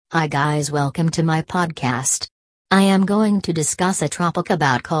Hi guys, welcome to my podcast. I am going to discuss a topic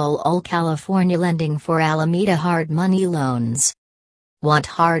about All California lending for Alameda hard money loans. Want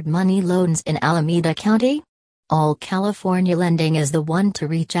hard money loans in Alameda County? All California Lending is the one to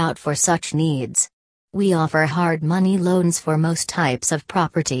reach out for such needs. We offer hard money loans for most types of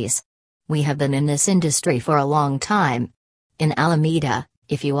properties. We have been in this industry for a long time. In Alameda,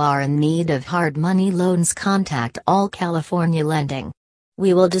 if you are in need of hard money loans, contact All California Lending.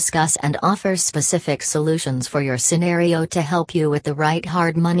 We will discuss and offer specific solutions for your scenario to help you with the right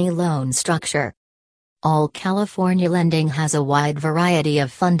hard money loan structure. All California Lending has a wide variety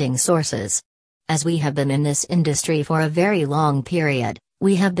of funding sources. As we have been in this industry for a very long period,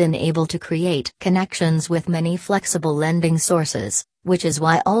 we have been able to create connections with many flexible lending sources, which is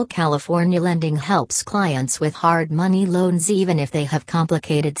why All California Lending helps clients with hard money loans even if they have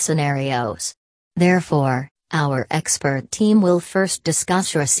complicated scenarios. Therefore, our expert team will first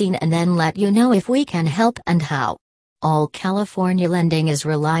discuss your scene and then let you know if we can help and how. All California Lending is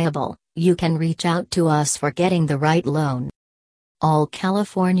reliable. You can reach out to us for getting the right loan. All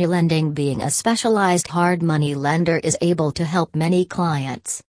California Lending, being a specialized hard money lender, is able to help many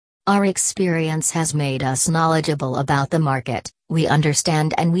clients. Our experience has made us knowledgeable about the market. We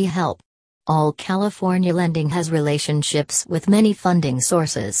understand and we help. All California Lending has relationships with many funding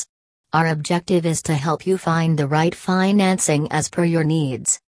sources. Our objective is to help you find the right financing as per your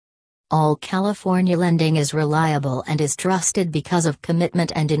needs. All California Lending is reliable and is trusted because of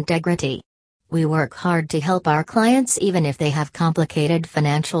commitment and integrity. We work hard to help our clients even if they have complicated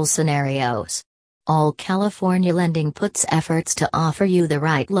financial scenarios. All California Lending puts efforts to offer you the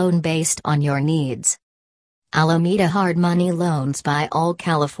right loan based on your needs. Alameda Hard Money Loans by All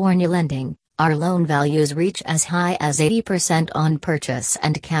California Lending. Our loan values reach as high as 80% on purchase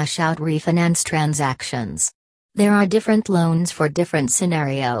and cash-out refinance transactions. There are different loans for different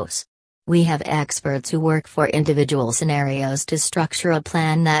scenarios. We have experts who work for individual scenarios to structure a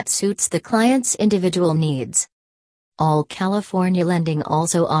plan that suits the client's individual needs. All California Lending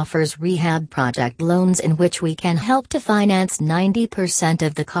also offers rehab project loans in which we can help to finance 90%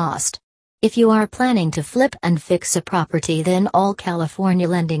 of the cost. If you are planning to flip and fix a property, then All California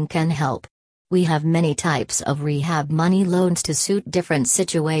Lending can help. We have many types of rehab money loans to suit different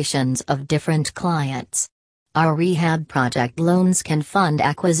situations of different clients. Our rehab project loans can fund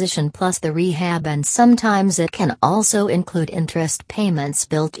acquisition plus the rehab, and sometimes it can also include interest payments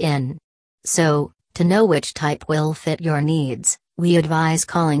built in. So, to know which type will fit your needs, we advise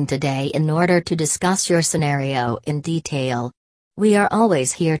calling today in order to discuss your scenario in detail. We are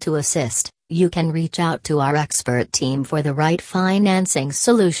always here to assist. You can reach out to our expert team for the right financing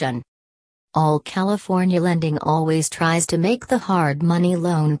solution. All California Lending always tries to make the hard money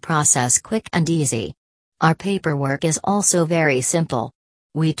loan process quick and easy. Our paperwork is also very simple.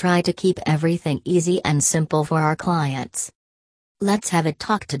 We try to keep everything easy and simple for our clients. Let's have a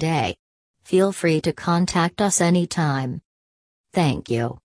talk today. Feel free to contact us anytime. Thank you.